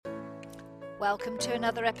Welcome to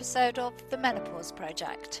another episode of The Menopause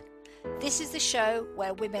Project. This is the show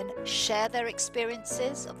where women share their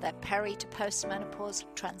experiences of their peri to postmenopause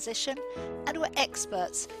transition and where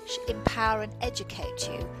experts empower and educate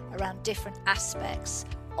you around different aspects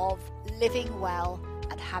of living well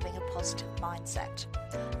and having a positive mindset.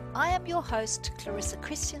 I am your host, Clarissa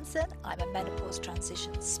Christensen. I'm a menopause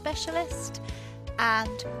transition specialist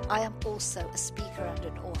and I am also a speaker and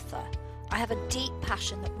an author. I have a deep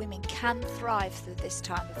passion that women can thrive through this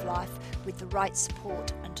time of life with the right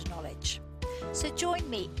support and knowledge. So join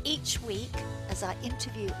me each week as I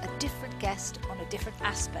interview a different guest on a different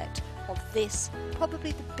aspect of this,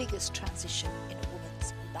 probably the biggest transition in a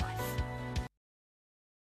woman's life.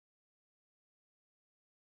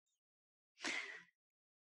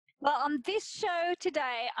 Well, on this show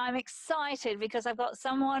today, I'm excited because I've got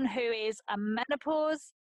someone who is a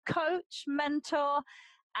menopause coach, mentor,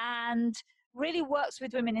 and really works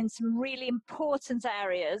with women in some really important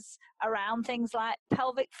areas around things like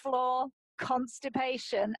pelvic floor,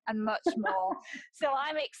 constipation, and much more. So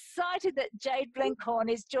I'm excited that Jade Blinkhorn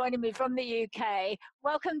is joining me from the UK.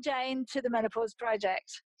 Welcome, Jane, to the Menopause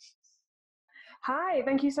Project. Hi,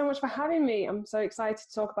 thank you so much for having me. I'm so excited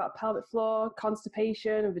to talk about pelvic floor,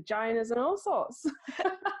 constipation, and vaginas and all sorts.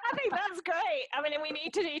 I think that's great. I mean, we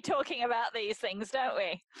need to be talking about these things, don't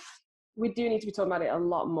we? We do need to be talking about it a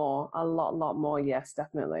lot more. Yes,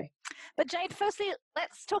 definitely. But Jade, firstly,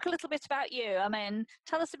 let's talk a little bit about you. I mean,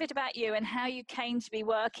 tell us a bit about you and how you came to be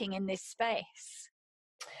working in this space.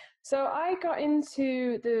 So I got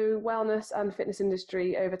into the wellness and fitness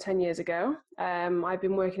industry over 10 years ago. I've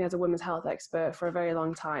been working as a women's health expert for a very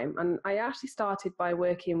long time. And I actually started by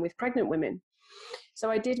working with pregnant women.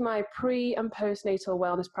 So I did my pre and postnatal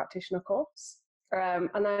wellness practitioner course.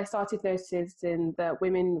 And I started noticing that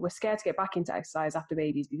women were scared to get back into exercise after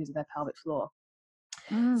babies because of their pelvic floor.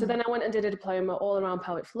 So then I went and did a diploma all around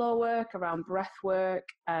pelvic floor work, around breath work,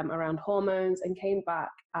 around hormones, and came back.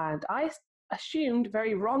 And I assumed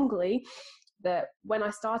very wrongly that when I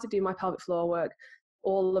started doing my pelvic floor work,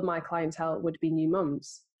 all of my clientele would be new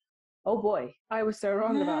mums. Oh boy, I was so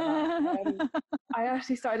wrong about that. I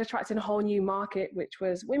actually started attracting a whole new market, which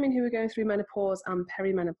was women who were going through menopause and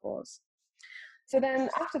perimenopause. So then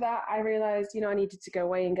after that, I realized, I needed to go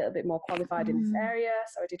away and get a bit more qualified in this area.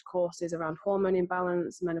 So I did courses around hormone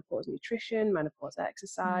imbalance, menopause nutrition, menopause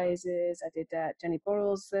exercises. I did Jenny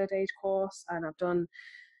Burrell's third age course, and I've done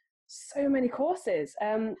so many courses.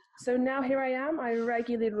 So now here I am. I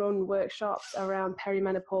regularly run workshops around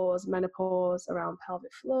perimenopause, menopause, around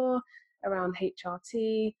pelvic floor, around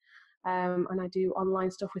HRT, and I do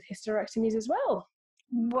online stuff with hysterectomies as well.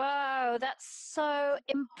 Wow, that's so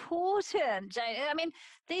important, Jane. I mean,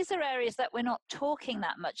 these are areas that we're not talking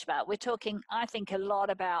that much about. We're talking, I think, a lot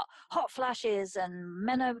about hot flashes and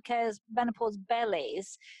menopause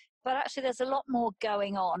bellies, but actually there's a lot more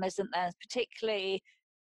going on, isn't there? Particularly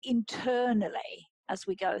internally as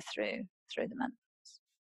we go through the menopause.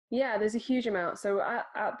 Yeah, there's a huge amount. So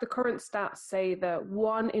the current stats say that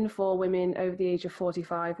 1 in 4 women over the age of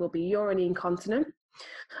 45 will be urinary incontinent,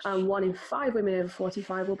 and 1 in 5 women over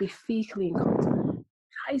 45 will be fecally incontinent.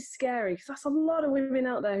 That is scary because that's a lot of women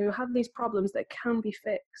out there who have these problems that can be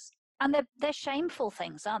fixed. And they're shameful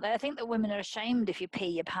things, aren't they? I think that women are ashamed if you pee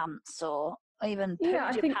your pants or even poo your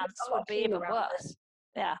pants would be even worse.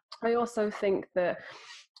 Yeah. I also think that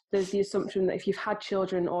there's the assumption that if you've had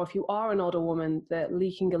children or if you are an older woman, that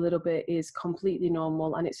leaking a little bit is completely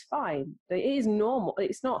normal and it's fine. It is normal.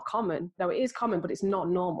 It's not common. No, it is common, but it's not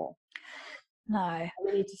normal. No. And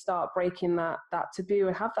we need to start breaking that taboo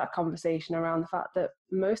and have that conversation around the fact that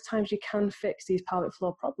most times you can fix these pelvic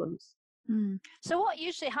floor problems. So what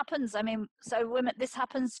usually happens, I mean, this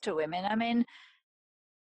happens to women. I mean,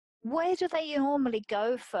 where do they normally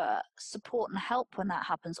go for support and help when that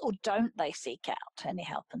happens, or don't they seek out any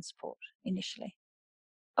help and support initially?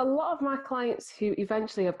 A lot of my clients who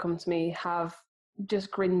eventually have come to me have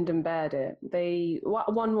just grinned and bared it.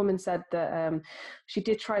 One woman said that she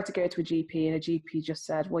did try to go to a GP, and a GP just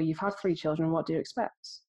said, well, you've had 3 children, what do you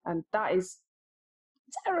expect? And that is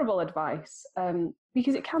terrible advice,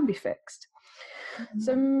 because it can be fixed.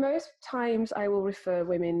 So most times I will refer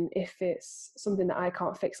women, if it's something that I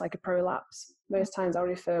can't fix, like a prolapse, most times I'll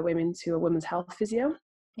refer women to a women's health physio.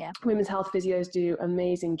 Yeah. Women's health physios do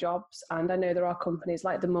amazing jobs, and I know there are companies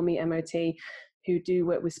like the Mummy MOT who do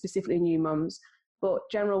work with specifically new mums, but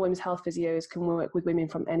general women's health physios can work with women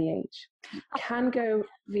from any age. You can go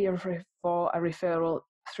for a referral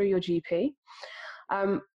through your GP,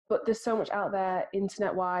 But there's so much out there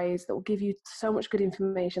internet-wise that will give you so much good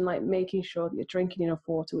information, like making sure that you're drinking enough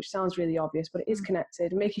water, which sounds really obvious, but it is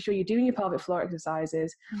connected. Making sure you're doing your pelvic floor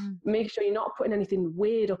exercises. Making sure you're not putting anything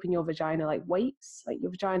weird up in your vagina, like weights. Like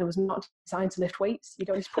your vagina was not designed to lift weights. You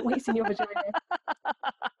don't need to put weights in your vagina.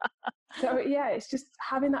 So yeah, it's just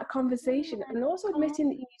having that conversation and also admitting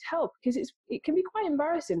that you need help, because it can be quite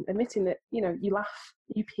embarrassing admitting that, you know, you laugh,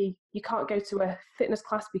 you pee, you can't go to a fitness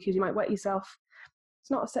class because you might wet yourself. It's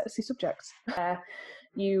not a sexy subject.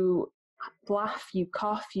 You laugh, you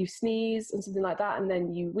cough, you sneeze and something like that, and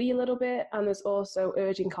then you wee a little bit. And there's also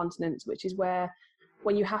urge incontinence, which is where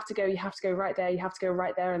when you have to go right there, you have to go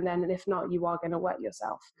right there and then, and if not, you are going to wet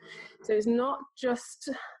yourself. So it's not just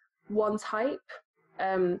one type.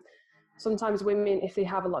 Sometimes women, if they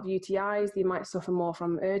have a lot of UTIs, they might suffer more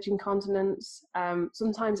from urge incontinence.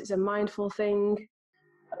 Sometimes it's a mindful thing.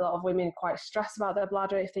 A lot of women are quite stressed about their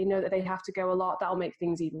bladder. If they know that they have to go a lot, that'll make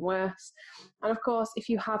things even worse. And of course, if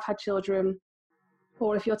you have had children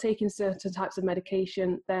or if you're taking certain types of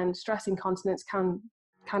medication, then stress incontinence can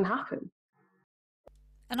happen.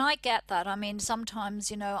 And I get that. I mean, sometimes,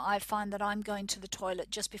 you know, I find that I'm going to the toilet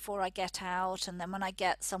just before I get out, and then when I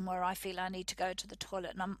get somewhere, I feel I need to go to the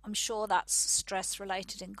toilet, and I'm sure that's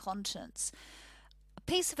stress-related incontinence. A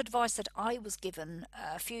piece of advice that I was given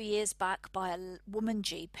a few years back by a woman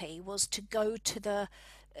GP was to go to the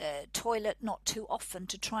toilet not too often,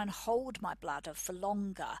 to try and hold my bladder for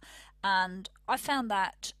longer. And I found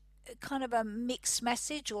that kind of a mixed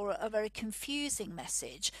message, or a very confusing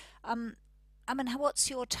message. I mean, what's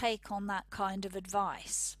your take on that kind of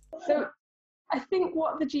advice? So I think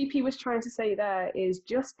what the GP was trying to say there is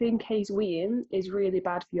just in case weeing is really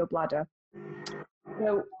bad for your bladder.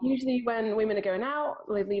 So usually when women are going out,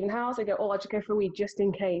 they're leaving the house, they go, oh, I'll just go for a wee just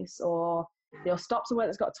in case. Or they'll stop somewhere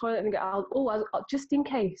that's got a toilet and go, oh, just in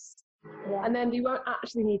case. Yeah. And then they won't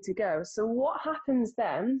actually need to go. So what happens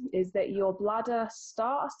then is that your bladder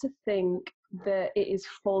starts to think that it is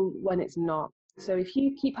full when it's not. So if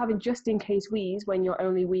you keep having just in case wees when you're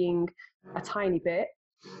only weeing a tiny bit,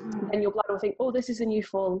 then your bladder will think, oh, this is a new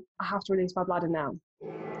full, I have to release my bladder now.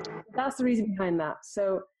 That's the reason behind that.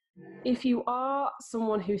 So if you are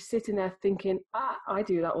someone who's sitting there thinking, I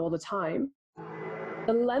do that all the time,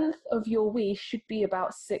 the length of your wee should be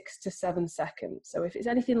about 6 to 7 seconds. So if it's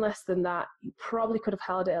anything less than that, you probably could have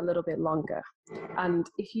held it a little bit longer. And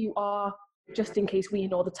if you are just in case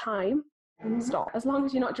weeing all the time, stop. As long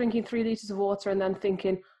as you're not drinking 3 litres of water and then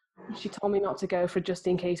thinking, she told me not to go for just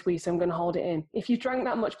in case wee, so I'm going to hold it in. If you drank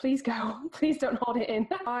that much, please go. Please don't hold it in.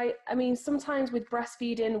 I mean, sometimes with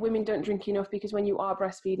breastfeeding, women don't drink enough, because when you are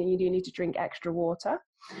breastfeeding, you do need to drink extra water.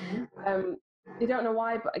 They don't know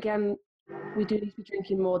why, but again, we do need to be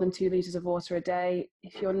drinking more than 2 litres of water a day.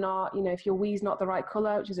 If you're not, you know, if your wee's not the right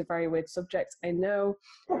colour, which is a very weird subject, I know,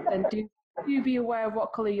 then do be aware of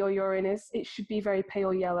what colour your urine is. It should be very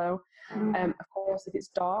pale yellow. Of course, if it's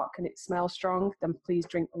dark and it smells strong, then please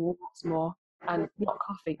drink lots more. And not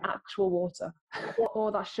coffee, actual water.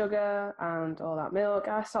 All that sugar and all that milk,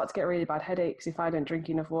 I start to get really bad headaches if I don't drink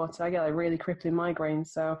enough water. I get like really crippling migraines,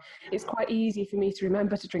 so it's quite easy for me to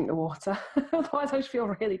remember to drink the water. Otherwise I just feel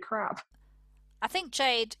really crap. I think,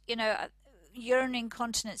 Jade, you know, urine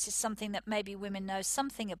incontinence is something that maybe women know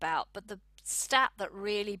something about, but the stat that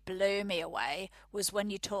really blew me away was when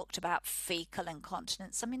you talked about fecal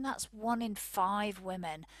incontinence. I mean, that's 1 in 5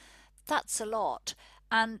 women. That's a lot.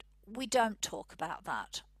 And we don't talk about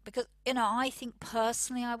that because, you know, I think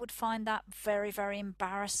personally I would find that very, very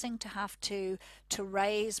embarrassing to have to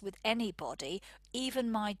raise with anybody,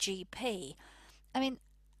 even my GP. I mean,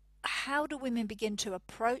 how do women begin to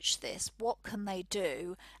approach this? What can they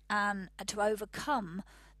do and to overcome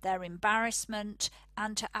their embarrassment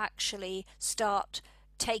and to actually start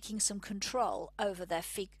taking some control over their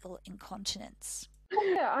fecal incontinence?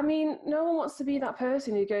 Yeah, I mean, no one wants to be that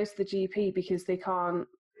person who goes to the GP because they can't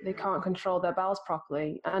control their bowels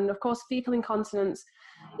properly. And of course, fecal incontinence,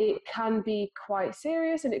 it can be quite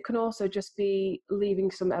serious, and it can also just be leaving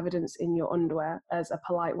some evidence in your underwear, as a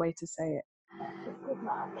polite way to say it.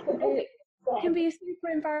 It can be a super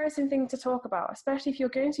embarrassing thing to talk about, especially if you're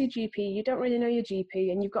going to your GP, you don't really know your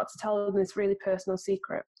GP, and you've got to tell them this really personal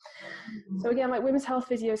secret. So again, like women's health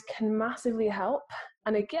physios can massively help.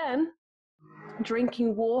 And again,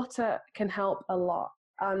 drinking water can help a lot.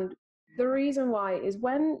 And the reason why is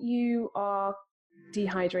when you are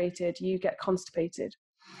dehydrated, you get constipated.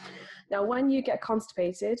 Now, when you get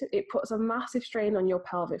constipated, it puts a massive strain on your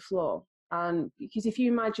pelvic floor. And because if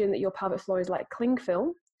you imagine that your pelvic floor is like cling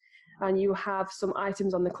film, and you have some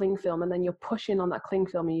items on the cling film, and then you're pushing on that cling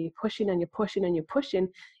film, and you're pushing and you're pushing and you're pushing,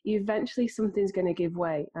 eventually something's going to give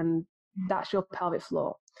way. And That's your pelvic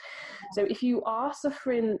floor. So if you are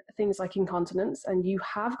suffering things like incontinence and you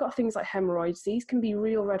have got things like hemorrhoids, these can be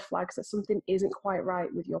real red flags that something isn't quite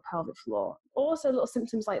right with your pelvic floor. Also, little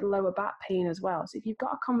symptoms like lower back pain as well. So if you've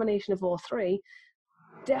got a combination of all three,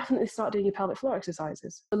 definitely start doing your pelvic floor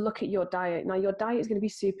exercises. So look at your diet. Now, your diet is going to be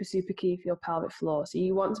super, super key for your pelvic floor. So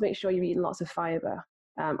you want to make sure you're eating lots of fiber.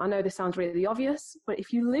 I know this sounds really obvious, but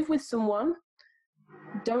if you live with someone,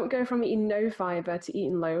 don't go from eating no fiber to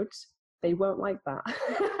eating loads. They won't like that.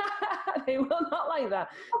 They will not like that.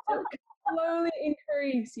 So slowly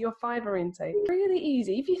increase your fiber intake. Really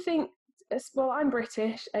easy. If you think, well, I'm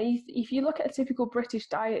British, and if you look at a typical British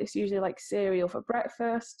diet, it's usually like cereal for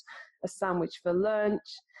breakfast, a sandwich for lunch,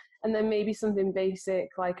 and then maybe something basic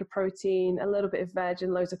like a protein, a little bit of veg,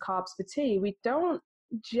 and loads of carbs for tea. We don't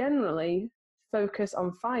generally focus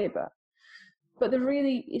on fiber. But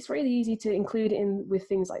it's really easy to include it in with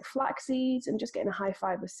things like flax seeds and just getting a high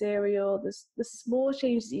fiber cereal. There's small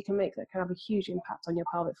changes that you can make that can have a huge impact on your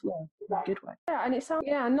pelvic floor in a good way.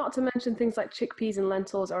 Yeah, and not to mention things like chickpeas and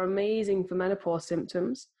lentils are amazing for menopause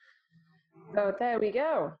symptoms. So there we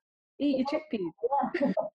go. Eat your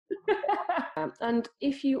chickpeas. And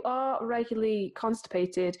if you are regularly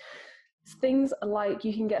constipated, things like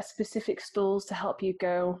you can get specific stools to help you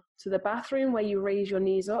go to the bathroom where you raise your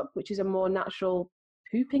knees up, which is a more natural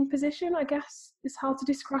pooping position, I guess is how to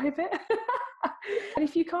describe it. And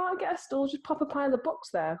if you can't get a stool, just pop a pile of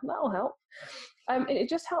books there. That'll help. It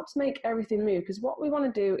just helps make everything move, because what we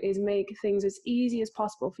want to do is make things as easy as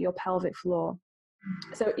possible for your pelvic floor.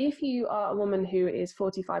 So if you are a woman who is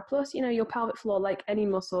 45 plus, your pelvic floor, like any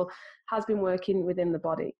muscle, has been working within the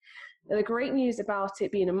body. Now, the great news about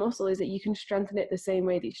it being a muscle is that you can strengthen it the same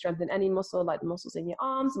way that you strengthen any muscle, like the muscles in your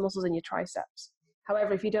arms, the muscles in your triceps.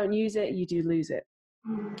 However, if you don't use it, you do lose it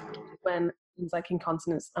when things like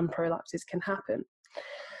incontinence and prolapses can happen.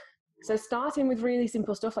 So starting with really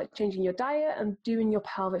simple stuff like changing your diet and doing your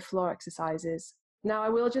pelvic floor exercises. Now, I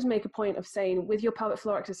will just make a point of saying with your pelvic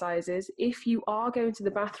floor exercises, if you are going to the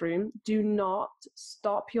bathroom, do not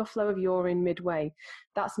stop your flow of urine midway.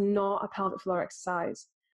 That's not a pelvic floor exercise.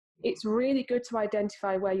 It's really good to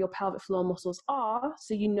identify where your pelvic floor muscles are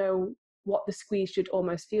so you know what the squeeze should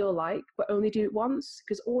almost feel like, but only do it once,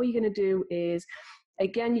 because all you're going to do is,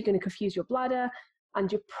 again, you're going to confuse your bladder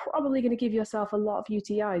and you're probably going to give yourself a lot of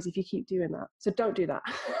UTIs if you keep doing that. So don't do that.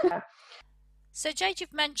 So Jade,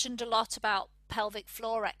 you've mentioned a lot about pelvic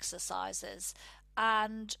floor exercises,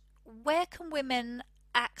 and where can women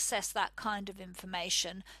access that kind of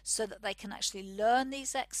information so that they can actually learn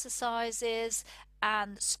these exercises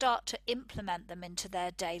and start to implement them into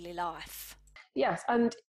their daily life? Yes,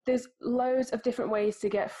 and there's loads of different ways to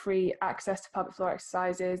get free access to pelvic floor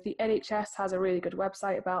exercises. The NHS has a really good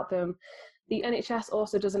website about them. The NHS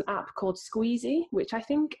also does an app called Squeezy, which I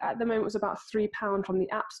think at the moment was about £3 from the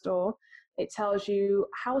App Store. It tells you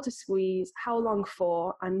how to squeeze, how long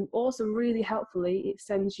for, and also really helpfully, it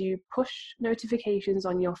sends you push notifications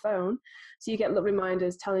on your phone. So you get little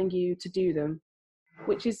reminders telling you to do them,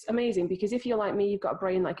 which is amazing because if you're like me, you've got a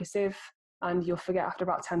brain like a sieve and you'll forget after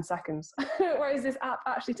about 10 seconds. Whereas this app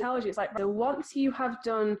actually tells you, it's like, so once you have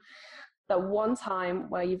done that one time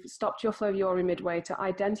where you've stopped your flow of urine midway to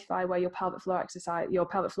identify where your pelvic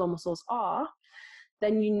floor muscles are,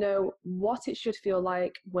 then you know what it should feel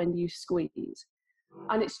like when you squeeze.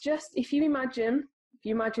 And it's just, if you imagine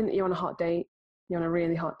that you're on a hot date, you're on a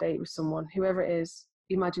really hot date with someone, whoever it is,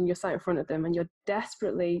 imagine you're sat in front of them and you're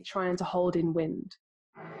desperately trying to hold in wind.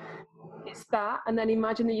 It's that, and then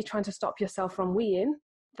imagine that you're trying to stop yourself from weeing.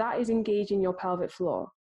 That is engaging your pelvic floor.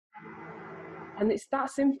 And it's that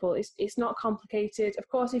simple. It's not complicated. Of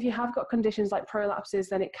course, if you have got conditions like prolapses,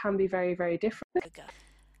 then it can be very, very different.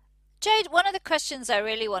 Jade, one of the questions I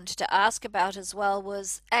really wanted to ask about as well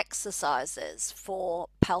was exercises for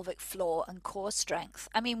pelvic floor and core strength.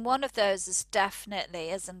 I mean, one of those is definitely,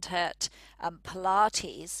 isn't it,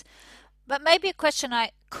 Pilates. But maybe a question I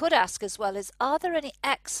could ask as well is, are there any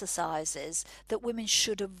exercises that women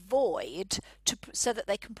should avoid so that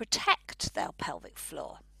they can protect their pelvic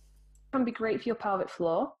floor? Can be great for your pelvic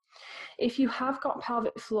floor. If you have got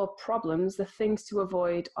pelvic floor problems, the things to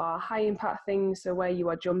avoid are high impact things, so where you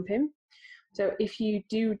are jumping. So if you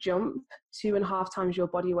do jump, 2.5 times your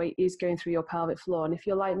body weight is going through your pelvic floor. And if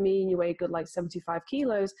you're like me and you weigh good like 75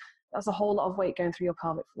 kilos, that's a whole lot of weight going through your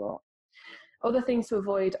pelvic floor. Other things to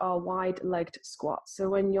avoid are wide-legged squats. So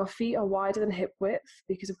when your feet are wider than hip width,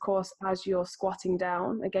 because of course, as you're squatting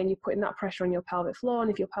down, again, you're putting that pressure on your pelvic floor.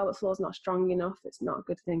 And if your pelvic floor is not strong enough, it's not a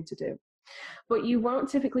good thing to do. But you won't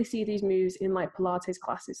typically see these moves in like Pilates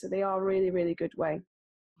classes. So they are a really, really good way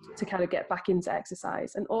to kind of get back into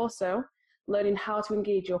exercise. And also, learning how to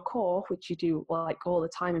engage your core, which you do like all the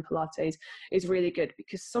time in Pilates, is really good,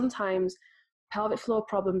 because sometimes pelvic floor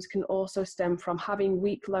problems can also stem from having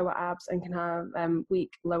weak lower abs and can have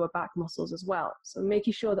weak lower back muscles as well. So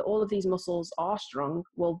making sure that all of these muscles are strong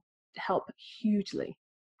will help hugely.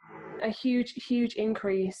 A huge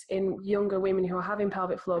increase in younger women who are having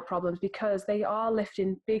pelvic floor problems, because they are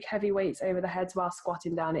lifting big heavy weights over their heads while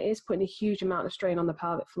squatting down. It is putting a huge amount of strain on the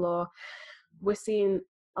pelvic floor. We're seeing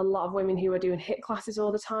a lot of women who are doing HIIT classes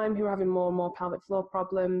all the time who are having more and more pelvic floor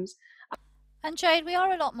problems. And Jade, we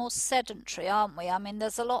are a lot more sedentary, aren't we? I mean,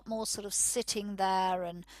 there's a lot more sort of sitting there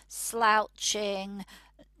and slouching,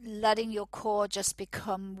 letting your core just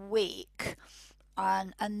become weak,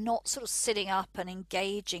 and not sort of sitting up and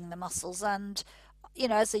engaging the muscles. And you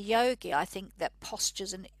know, as a yogi, I think that posture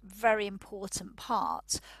is a very important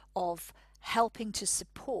part of helping to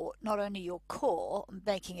support not only your core,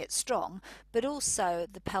 making it strong, but also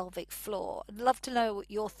the pelvic floor. I'd love to know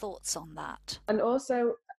your thoughts on that. And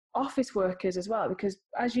also office workers as well, because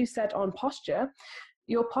as you said on posture,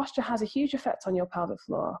 your posture has a huge effect on your pelvic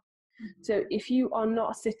floor. So if you are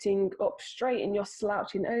not sitting up straight and you're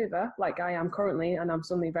slouching over, like I am currently, and I'm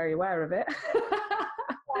suddenly very aware of it,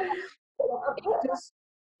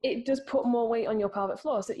 it does put more weight on your pelvic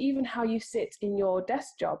floor. So even how you sit in your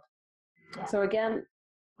desk job. So again,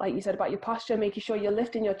 like you said about your posture, making sure you're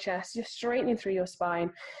lifting your chest, you're straightening through your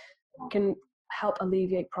spine, can help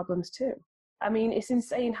alleviate problems too. I mean, it's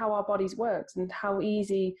insane how our bodies work and how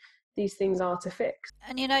easy these things are to fix.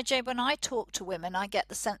 And you know, Jay, when I talk to women, I get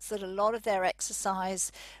the sense that a lot of their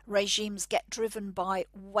exercise regimes get driven by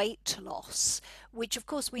weight loss, which of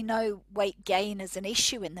course we know weight gain is an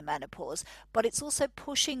issue in the menopause, but it's also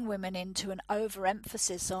pushing women into an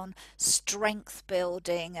overemphasis on strength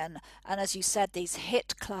building and as you said, these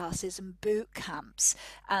HIIT classes and boot camps,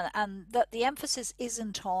 and that the emphasis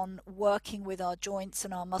isn't on working with our joints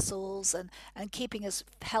and our muscles and keeping us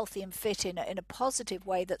healthy and fit in a positive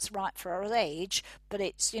way that's right for our age, but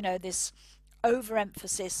it's, you know, this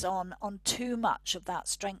overemphasis on too much of that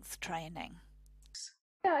strength training.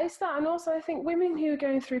 Yeah, it's that. And also, I think women who are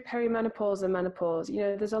going through perimenopause and menopause, you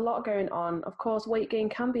know, there's a lot going on. Of course, weight gain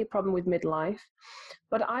can be a problem with midlife,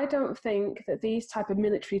 but I don't think that these type of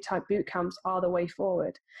military type boot camps are the way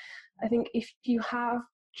forward. I think if you have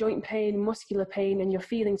joint pain, muscular pain, and you're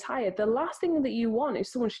feeling tired, the last thing that you want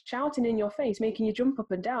is someone shouting in your face, making you jump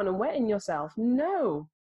up and down and wetting yourself. No,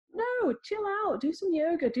 chill out, do some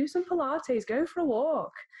yoga, do some Pilates, go for a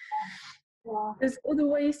walk. Yeah. There's other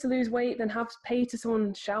ways to lose weight than have to pay to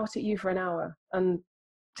someone shout at you for an hour. And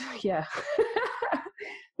yeah,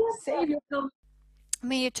 save yourself. I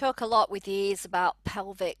mean, you talk a lot with ease about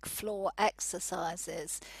pelvic floor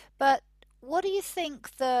exercises, but what do you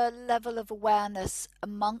think the level of awareness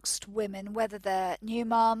amongst women, whether they're new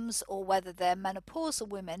mums or whether they're menopausal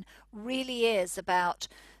women, really is about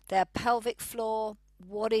their pelvic floor,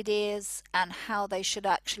 what it is, and how they should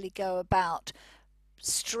actually go about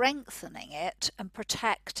strengthening it and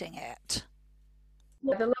protecting it?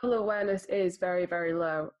 Yeah, the level of awareness is very, very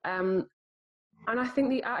low. And I think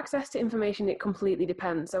the access to information, it completely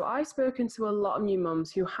depends. So I've spoken to a lot of new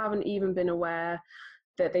mums who haven't even been aware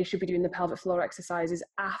that they should be doing the pelvic floor exercises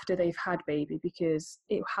after they've had baby, because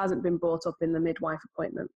it hasn't been brought up in the midwife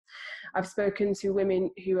appointment. I've spoken to women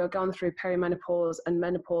who have gone through perimenopause and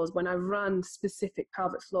menopause when I ran specific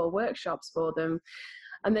pelvic floor workshops for them,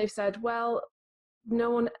 and they've said, well,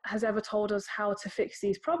 no one has ever told us how to fix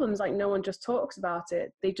these problems. Like, no one just talks about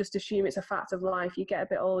it. They just assume it's a fact of life. You get a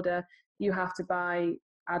bit older, you have to buy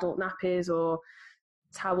adult nappies or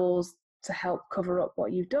towels to help cover up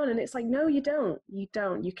what you've done. And it's like, no, you don't. You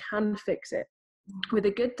can fix it. With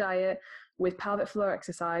a good diet, with pelvic floor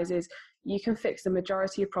exercises, you can fix the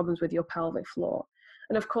majority of problems with your pelvic floor.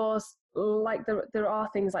 And of course, like there are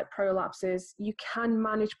things like prolapses. You can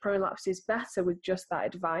manage prolapses better with just that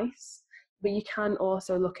advice. But you can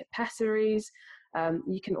also look at pessaries.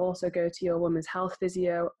 You can also go to your women's health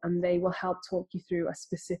physio, and they will help talk you through a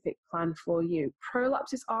specific plan for you.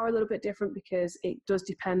 Prolapses are a little bit different because it does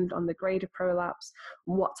depend on the grade of prolapse,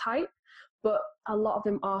 what type, but a lot of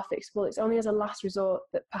them are fixable. It's only as a last resort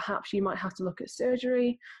that perhaps you might have to look at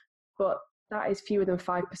surgery, but that is fewer than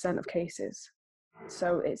 5% of cases.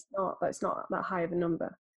 So that's not that high of a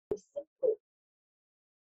number.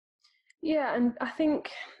 Yeah, and I think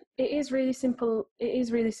it is really simple. It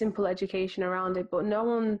is really simple education around it, but no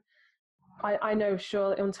one, I know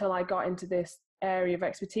surely until I got into this area of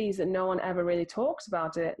expertise, that no one ever really talks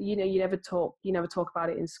about it. You know, you never talk about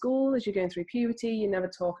it in school as you're going through puberty. You never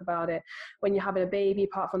talk about it when you're having a baby,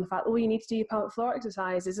 apart from the fact, oh, you need to do your pelvic floor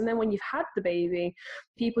exercises. And then when you've had the baby,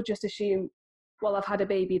 people just assume, well, I've had a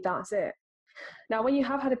baby, that's it. Now, when you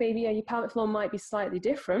have had a baby, your pelvic floor might be slightly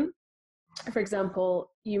different. For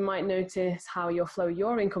example, you might notice how your flow of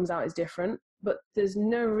urine comes out is different, but there's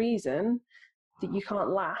no reason that you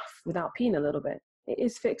can't laugh without peeing a little bit. It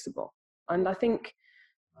is fixable. And I think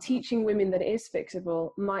teaching women that it is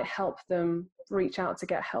fixable might help them reach out to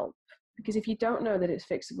get help. Because if you don't know that it's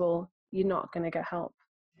fixable, you're not going to get help.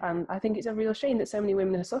 And I think it's a real shame that so many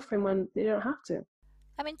women are suffering when they don't have to.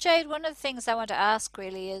 I mean, Jade, one of the things I want to ask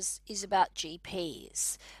really is about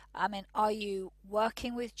GPs. I mean, are you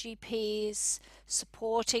working with GPs,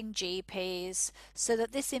 supporting GPs, so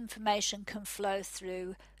that this information can flow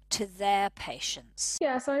through to their patients?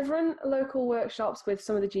 Yeah, so I've run local workshops with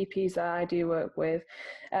some of the GPs that I do work with.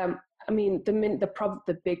 I mean,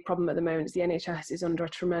 the big problem at the moment is the NHS is under a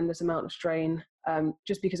tremendous amount of strain,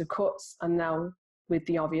 just because of cuts and now with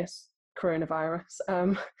the obvious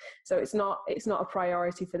coronavirus. So it's not a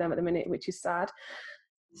priority for them at the minute, which is sad.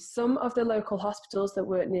 Some of the local hospitals that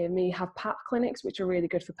work near me have PAP clinics, which are really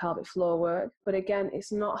good for pelvic floor work. But again,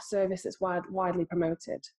 it's not a service that's widely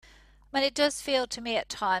promoted. I mean, it does feel to me at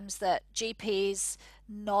times that GPs'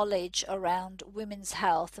 knowledge around women's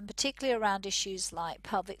health, and particularly around issues like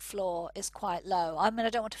pelvic floor, is quite low. I mean, I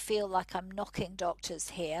don't want to feel like I'm knocking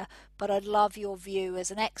doctors here, but I'd love your view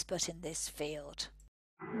as an expert in this field.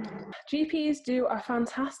 GPs do a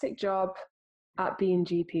fantastic job at being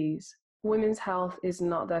GPs. Women's health is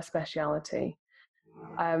not their speciality.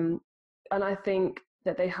 And I think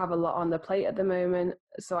that they have a lot on their plate at the moment.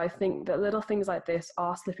 So I think that little things like this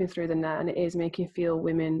are slipping through the net, and it is making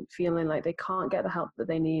women feeling like they can't get the help that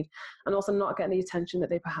they need, and also not getting the attention that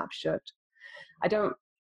they perhaps should. I don't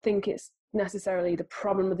think it's necessarily the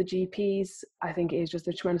problem with the GPs. I think it is just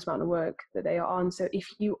the tremendous amount of work that they are on. So if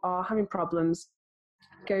you are having problems,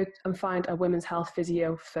 go and find a women's health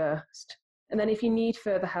physio first. And then if you need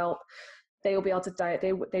further help, they will be able to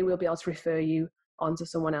they will be able to refer you onto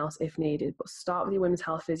someone else if needed. But start with your women's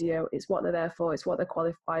health physio. It's what they're there for. It's what they're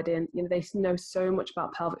qualified in. You know, they know so much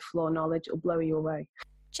about pelvic floor knowledge. It'll blow you away.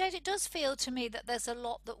 Jade, it does feel to me that there's a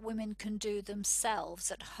lot that women can do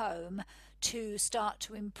themselves at home to start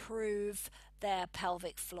to improve their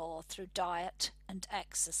pelvic floor through diet and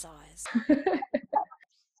exercise.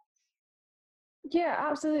 Yeah,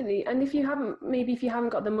 absolutely. And if you haven't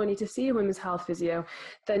got the money to see a women's health physio,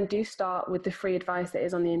 then do start with the free advice that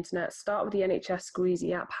is on the internet. Start with the NHS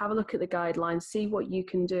Squeezy app, have a look at the guidelines, see what you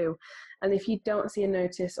can do. And if you don't see a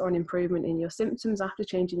notice or an improvement in your symptoms after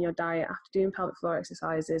changing your diet, after doing pelvic floor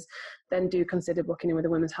exercises, then do consider booking in with a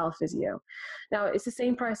women's health physio. Now, it's the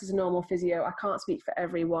same price as a normal physio. I can't speak for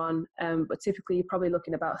everyone, but typically you're probably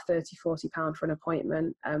looking about £30, £40 for an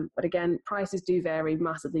appointment. But again, prices do vary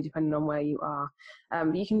massively depending on where you are.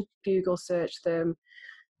 You can Google search them,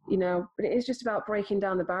 you know, but it is just about breaking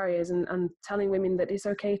down the barriers and telling women that it's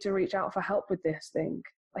okay to reach out for help with this thing.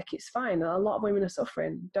 Like, it's fine. A lot of women are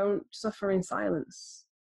suffering. Don't suffer in silence.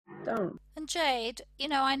 Don't. And Jade, you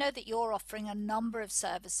know, I know that you're offering a number of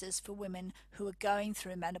services for women who are going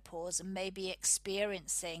through menopause and maybe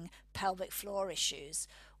experiencing pelvic floor issues.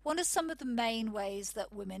 What are some of the main ways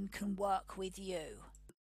that women can work with you?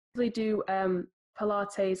 We do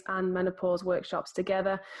Pilates and menopause workshops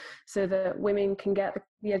together so that women can get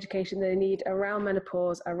the education they need around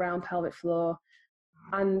menopause, around pelvic floor,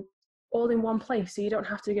 and all in one place, so you don't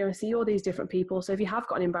have to go and see all these different people. So if you have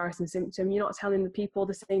got an embarrassing symptom, you're not telling the people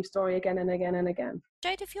the same story again and again and again.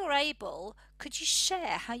 Jade, if you're able, could you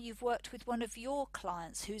share how you've worked with one of your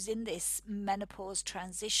clients who's in this menopause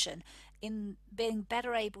transition in being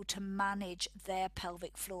better able to manage their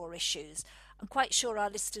pelvic floor issues? I'm quite sure our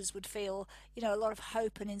listeners would feel, you know, a lot of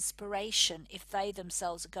hope and inspiration if they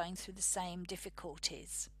themselves are going through the same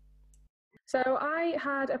difficulties. So I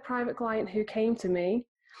had a private client who came to me.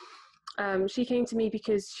 She came to me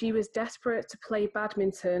because she was desperate to play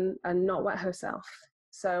badminton and not wet herself.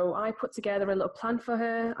 So I put together a little plan for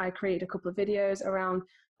her. I created a couple of videos around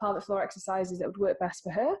pelvic floor exercises that would work best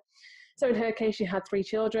for her. So in her case, she had 3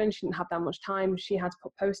 children. She didn't have that much time. She had to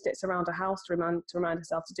put Post-its around her house to remind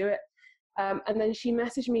herself to do it. And then she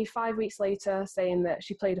messaged me 5 weeks later saying that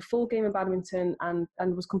she played a full game of badminton and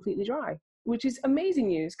was completely dry, which is amazing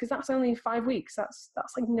news because that's only 5 weeks. That's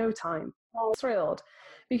like no time. I was thrilled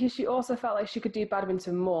because she also felt like she could do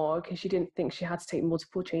badminton more because she didn't think she had to take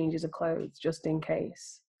multiple changes of clothes just in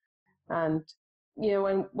case. And, you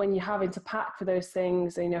know, when you're having to pack for those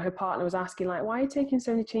things, you know, her partner was asking like, why are you taking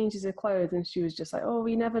so many changes of clothes? And she was just like, oh,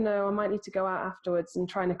 we never know. I might need to go out afterwards, and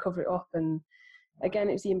trying to cover it up. And again,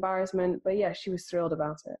 it was the embarrassment, but yeah, she was thrilled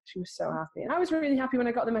about it. She was so happy. And I was really happy when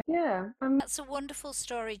I got them. Yeah. That's a wonderful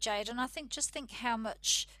story, Jade. And I think how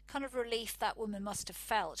much kind of relief that woman must have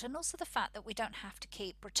felt. And also the fact that we don't have to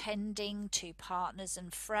keep pretending to partners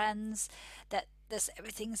and friends that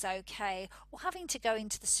everything's okay, or having to go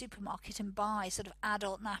into the supermarket and buy sort of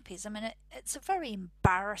adult nappies. I mean, it's a very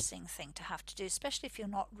embarrassing thing to have to do, especially if you're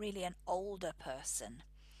not really an older person.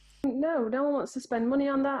 No one wants to spend money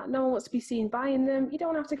on that. No one wants to be seen buying them. You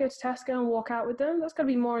don't have to go to Tesco and walk out with them. That's going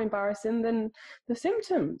to be more embarrassing than the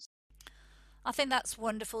symptoms. I think that's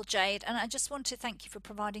wonderful, Jade, and I just want to thank you for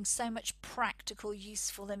providing so much practical,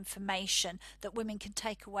 useful information that women can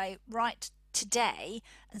take away right today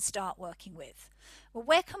and start working with. Well,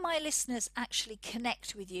 where can my listeners actually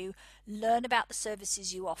connect with you, learn about the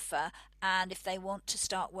services you offer, and if they want to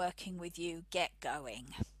start working with you, get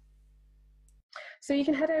going? So you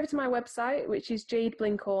can head over to my website, which is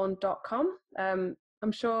jadeblinkhorn.com.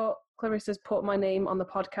 I'm sure Clarissa's put my name on the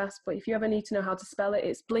podcast, but if you ever need to know how to spell it,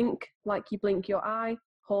 it's blink, like you blink your eye,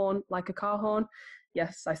 horn, like a car horn.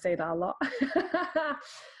 Yes, I say that a lot.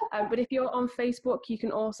 But if you're on Facebook, you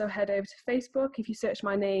can also head over to Facebook. If you search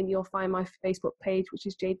my name, you'll find my Facebook page, which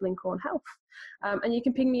is Jade Blinkhorn Health. And you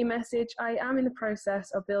can ping me a message. I am in the process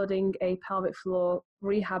of building a pelvic floor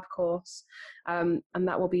rehab course, and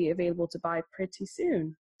that will be available to buy pretty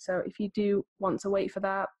soon. So if you do want to wait for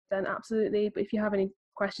that, then absolutely. But if you have any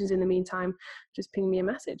questions in the meantime, just ping me a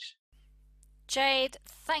message. Jade,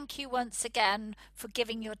 thank you once again for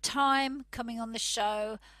giving your time, coming on the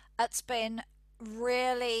show. It's been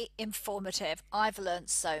really informative. I've learned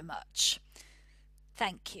so much.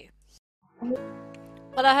 Thank you.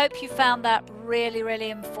 Well, I hope you found that really, really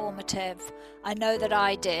informative. I know that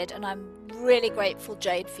I did, and I'm really grateful,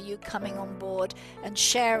 Jade, for you coming on board and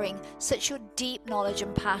sharing such your deep knowledge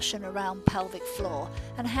and passion around pelvic floor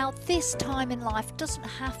and how this time in life doesn't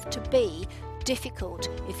have to be difficult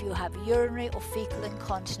if you have urinary or fecal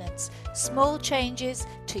incontinence. Small changes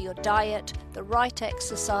to your diet, the right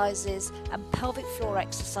exercises, and pelvic floor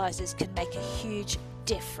exercises can make a huge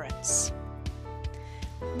difference.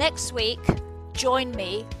 Next week, join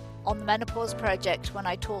me on the Menopause Project when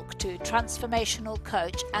I talk to transformational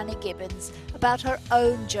coach Annie Gibbons about her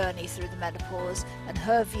own journey through the menopause and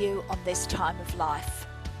her view on this time of life.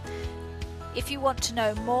 If you want to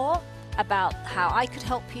know more about how I could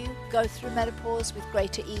help you go through menopause with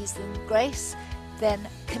greater ease and grace, then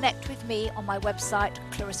connect with me on my website,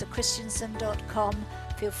 clarissachristiansen.com.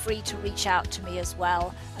 Feel free to reach out to me as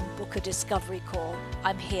well and book a discovery call.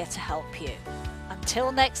 I'm here to help you.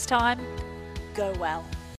 Until next time, go well.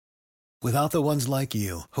 Without the ones like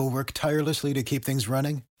you, who work tirelessly to keep things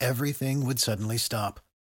running, everything would suddenly stop.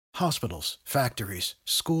 Hospitals, factories,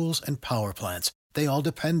 schools, and power plants, they all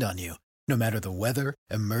depend on you. No matter the weather,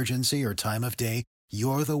 emergency, or time of day,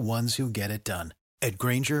 you're the ones who get it done. At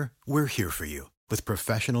Grainger, we're here for you with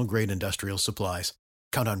professional-grade industrial supplies.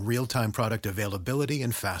 Count on real-time product availability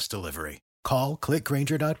and fast delivery. Call, click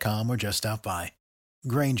Grainger.com, or just stop by.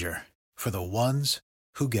 Grainger, for the ones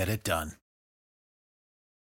who get it done.